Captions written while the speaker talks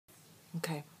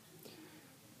Okay,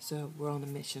 so we're on a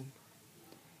mission,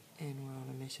 and we're on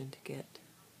a mission to get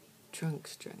trunk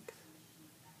strength,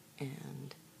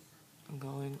 and I'm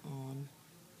going on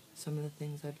some of the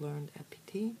things I've learned at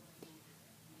PT.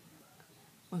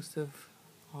 Most of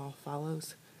all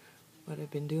follows what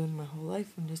I've been doing my whole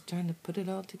life. I'm just trying to put it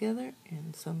all together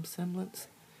in some semblance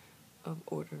of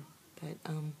order that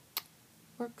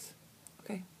works.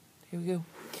 Okay, here we go.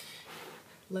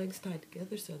 Legs tied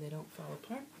together so they don't fall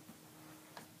apart.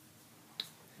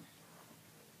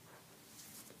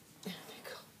 There they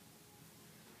go.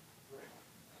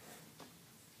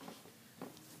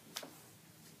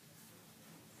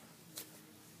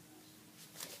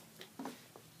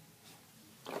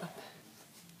 Up.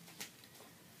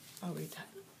 I'll retie them.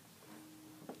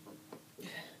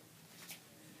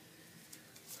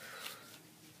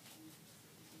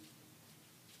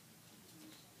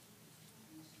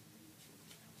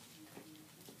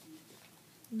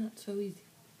 Not so easy.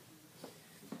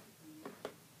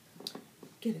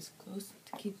 Get as close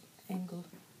to keep the angle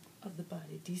of the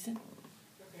body decent.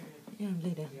 Yeah,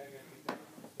 lay down.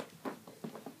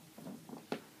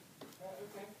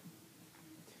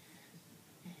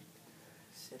 And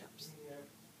sit-ups.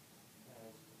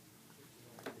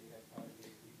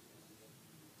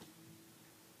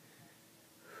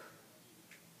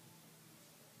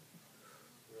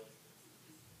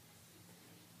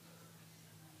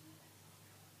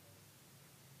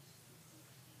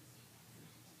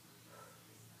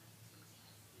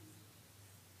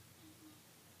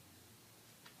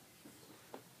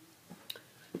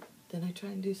 Then I try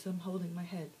and do some holding my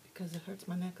head because it hurts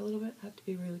my neck a little bit. I have to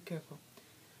be really careful.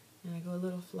 And I go a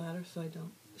little flatter so I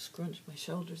don't scrunch my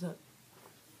shoulders up.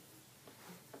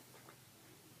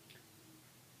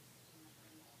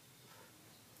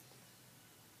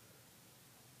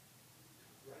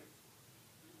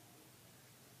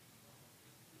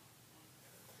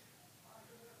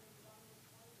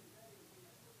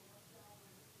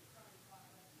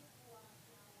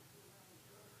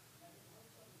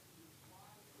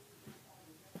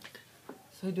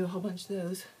 So I do a whole bunch of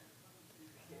those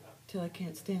till I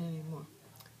can't stand anymore.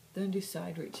 Then do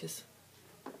side reaches.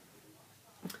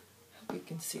 Hope you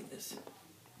can see this.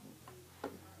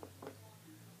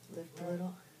 Lift a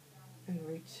little and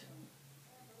reach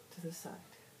to the side.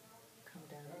 Come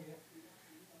down here.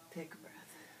 Take a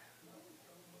breath.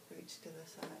 Reach to the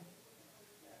side.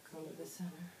 Come to the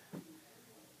center.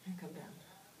 And come down.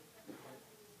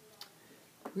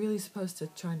 Really supposed to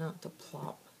try not to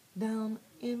plop down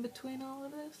in between all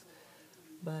of this,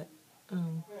 but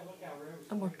I'm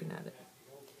working at it.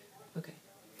 Okay.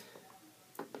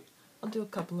 I'll do a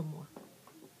couple of more.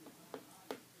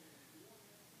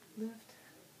 Lift,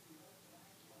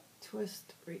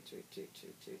 twist, reach, and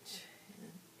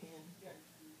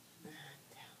down,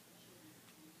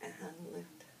 and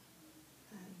lift,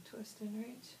 and twist and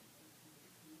reach,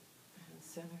 and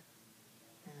center,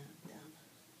 and down.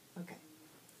 Okay.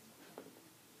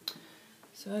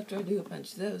 So after I do a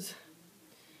bunch of those,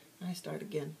 I start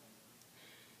again.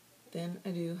 Then I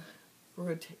do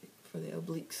rotate for the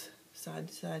obliques, side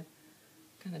to side,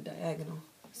 kind of diagonal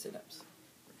sit-ups.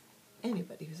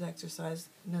 Anybody who's exercised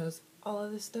knows all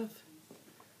of this stuff.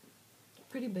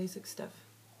 Pretty basic stuff.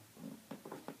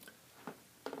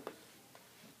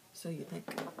 So you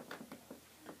think.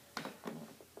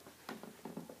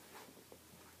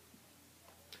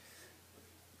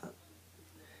 Up,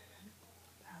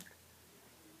 back,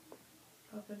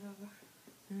 up and over,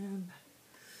 and back,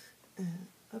 and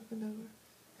up and over,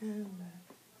 and back,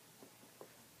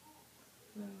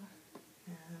 over,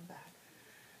 and back,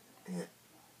 and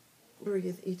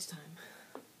breathe each time.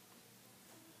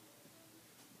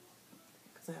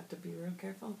 Because I have to be real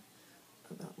careful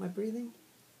about my breathing.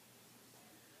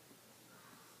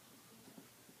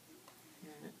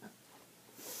 And up.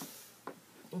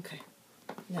 Okay,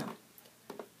 now,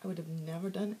 I would have never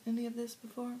done any of this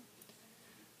before.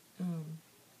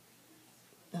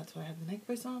 That's why I have the neck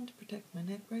brace on, to protect my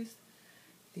neck brace.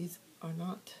 These are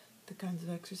not the kinds of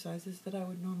exercises that I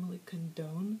would normally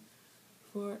condone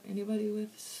for anybody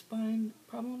with spine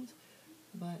problems,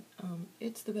 but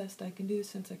it's the best I can do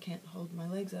since I can't hold my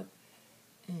legs up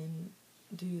and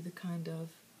do the kind of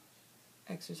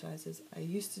exercises I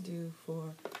used to do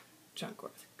for trunk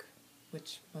work,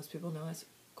 which most people know as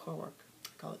core work. I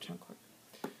call it trunk work.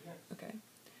 Okay.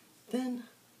 Then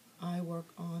I work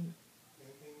on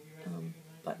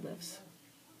butt lifts.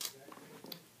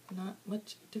 Not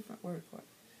much different word for it.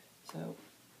 So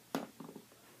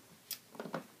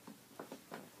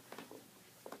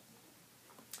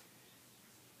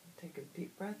take a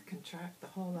deep breath, contract the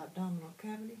whole abdominal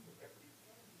cavity,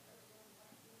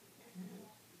 and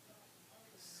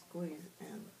squeeze,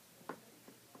 and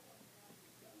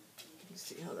you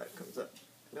see how that comes up.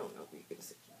 I don't know if you can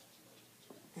see.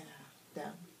 Yeah,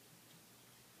 down.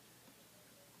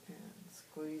 And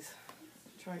squeeze.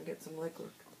 Try and get some leg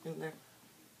work in there.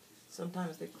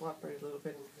 Sometimes they cooperate a little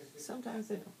bit. Sometimes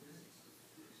they don't.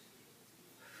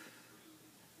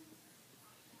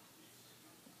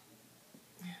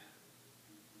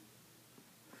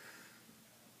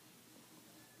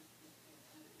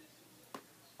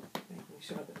 Making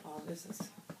sure that all this is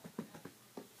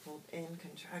pulled in,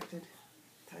 contracted,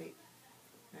 tight.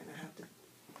 And I have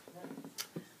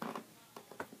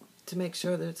to make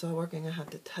sure that it's all working, I have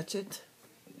to touch it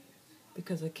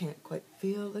because I can't quite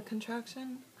feel the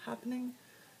contraction happening.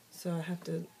 So I have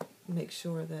to make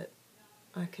sure that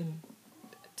I can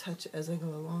touch as I go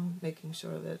along, making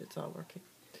sure that it's all working.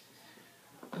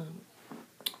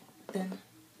 Then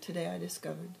today I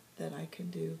discovered that I can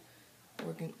do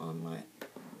working on my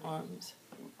arms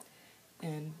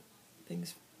and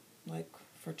things like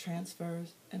for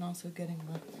transfers and also getting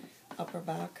my upper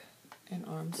back and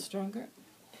arms stronger.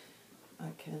 I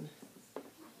can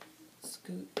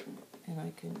scoot and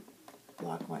I can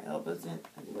lock my elbows in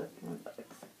and lift my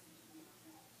legs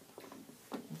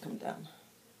and come down.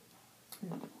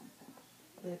 And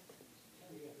lift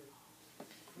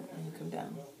and come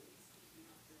down.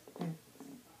 And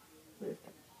lift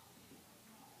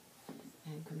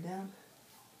and come down.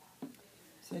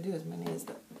 So I do as many as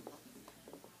that.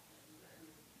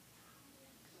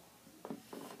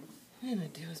 And I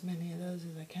do as many of those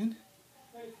as I can.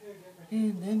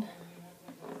 And then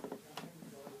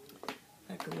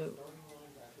back a loop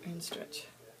and stretch.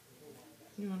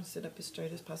 You want to sit up as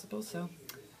straight as possible, so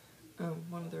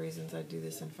one of the reasons I do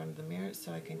this in front of the mirror is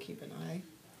so I can keep an eye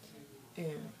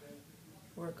and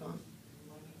work on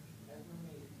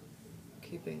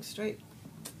keeping straight.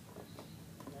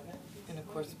 And of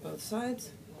course both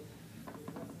sides.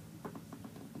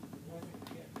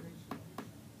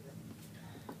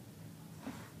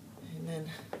 And then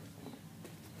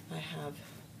I have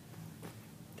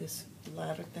this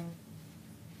ladder thing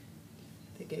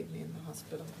they gave me in the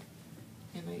hospital,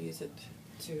 and I use it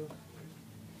to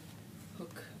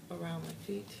hook around my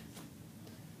feet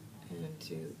and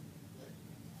to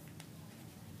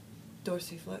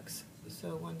dorsiflex,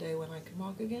 so one day when I can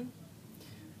walk again,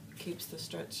 it keeps the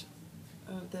stretch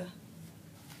of the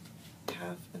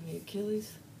calf and the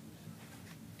Achilles,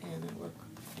 and I work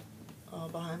all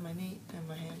behind my knee and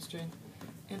my hamstring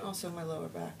and also my lower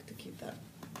back to keep that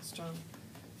strong.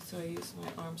 So I use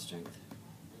my arm strength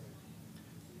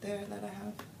there that I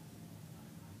have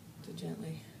to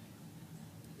gently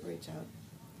reach out.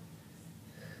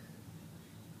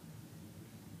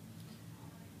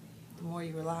 The more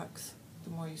you relax, the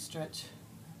more you stretch.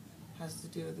 It has to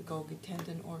do with the Golgi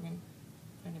tendon organ,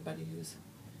 for anybody who's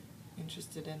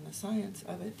interested in the science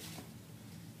of it.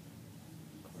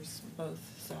 Of course, both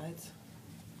sides.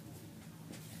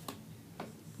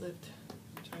 Lift,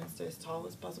 try and stay as tall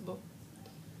as possible.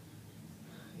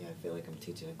 Yeah, I feel like I'm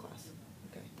teaching a class.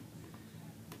 Okay.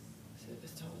 Sit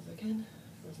as tall as I can,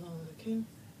 for as long as I can.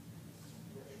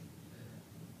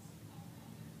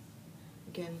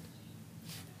 Again,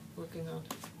 working on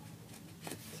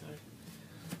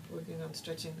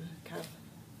stretching the calf,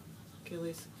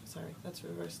 Achilles, that's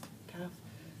reversed, calf,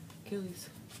 Achilles,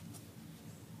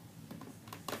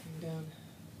 hang down,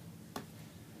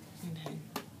 and hang,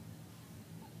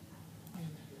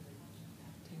 and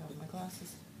take off my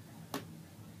glasses,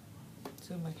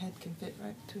 so my head can fit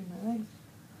right between my legs.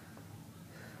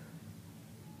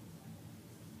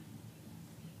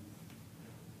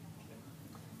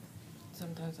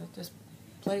 Sometimes I just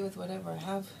play with whatever I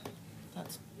have.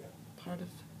 That's part of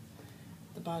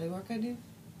the body work I do.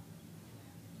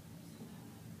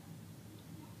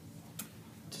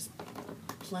 Just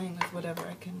playing with whatever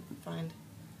I can find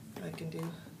that I can do.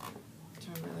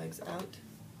 Turn my legs out.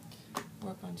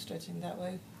 Work on stretching that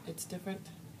way. It's different.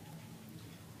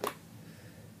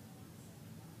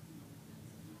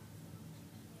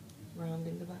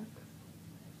 Rounding the back.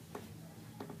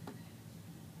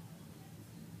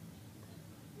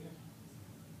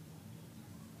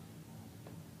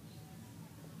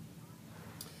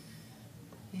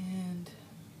 And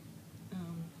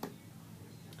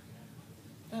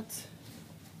that's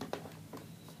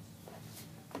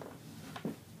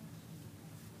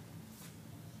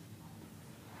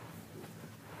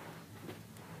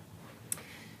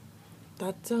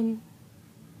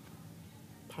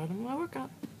part of my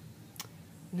workout.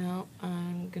 Now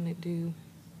I'm gonna do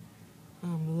a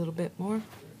little bit more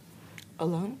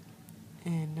alone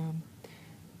and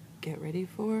get ready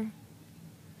for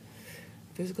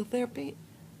physical therapy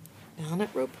down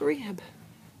at Rehab.